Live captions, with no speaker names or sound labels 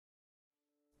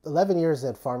11 years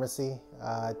in pharmacy,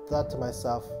 I thought to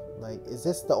myself, like, is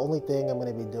this the only thing I'm going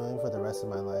to be doing for the rest of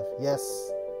my life? Yes,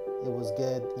 it was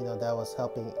good, that was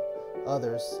helping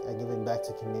others and giving back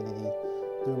to community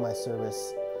through my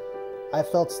service. I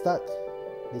felt stuck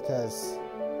because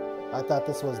I thought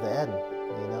this was the end,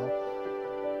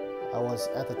 I was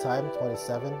at the time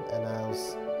 27 and I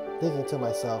was thinking to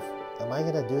myself, am I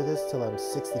going to do this till I'm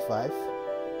 65?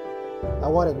 I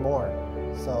wanted more,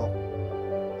 so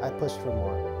I pushed for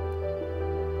more.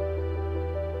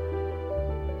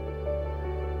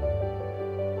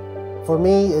 For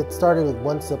me, it started with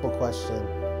one simple question.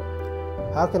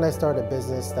 How can I start a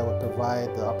business that would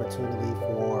provide the opportunity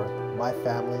for my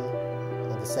family,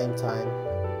 at the same time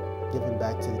giving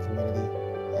back to the community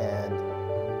and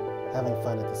having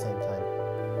fun at the same time?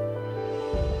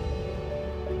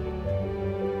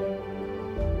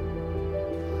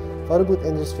 Photo booth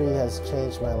industry has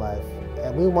changed my life,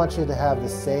 and we want you to have the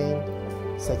same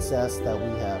success that we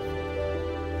have.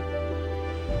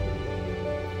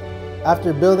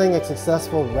 After building a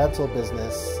successful rental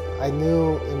business, I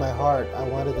knew in my heart I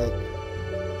wanted to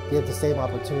give the same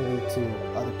opportunity to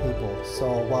other people.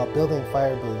 So while building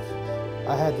FireBooth,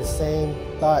 I had the same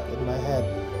thought in my head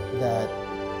that,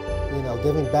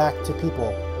 giving back to people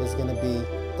is going to be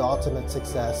the ultimate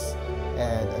success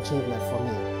and achievement for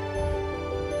me.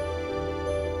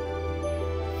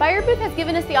 FireBooth has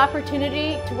given us the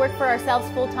opportunity to work for ourselves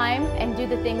full-time and do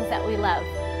the things that we love.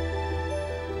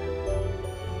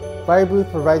 FireBooth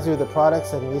provides you the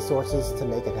products and resources to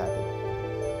make it happen.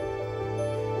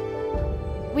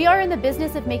 We are in the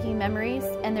business of making memories,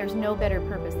 and there's no better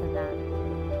purpose than that.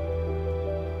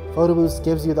 Photo Booths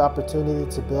gives you the opportunity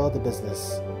to build a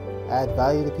business, add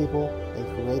value to people, and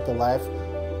create the life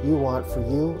you want for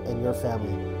you and your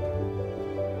family.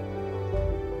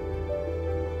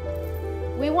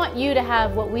 We want you to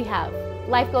have what we have.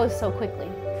 Life goes so quickly.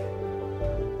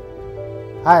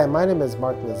 Hi, my name is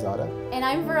Mark Lozada. And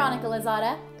I'm Veronica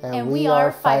Lozada. And we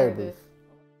are FireBooth.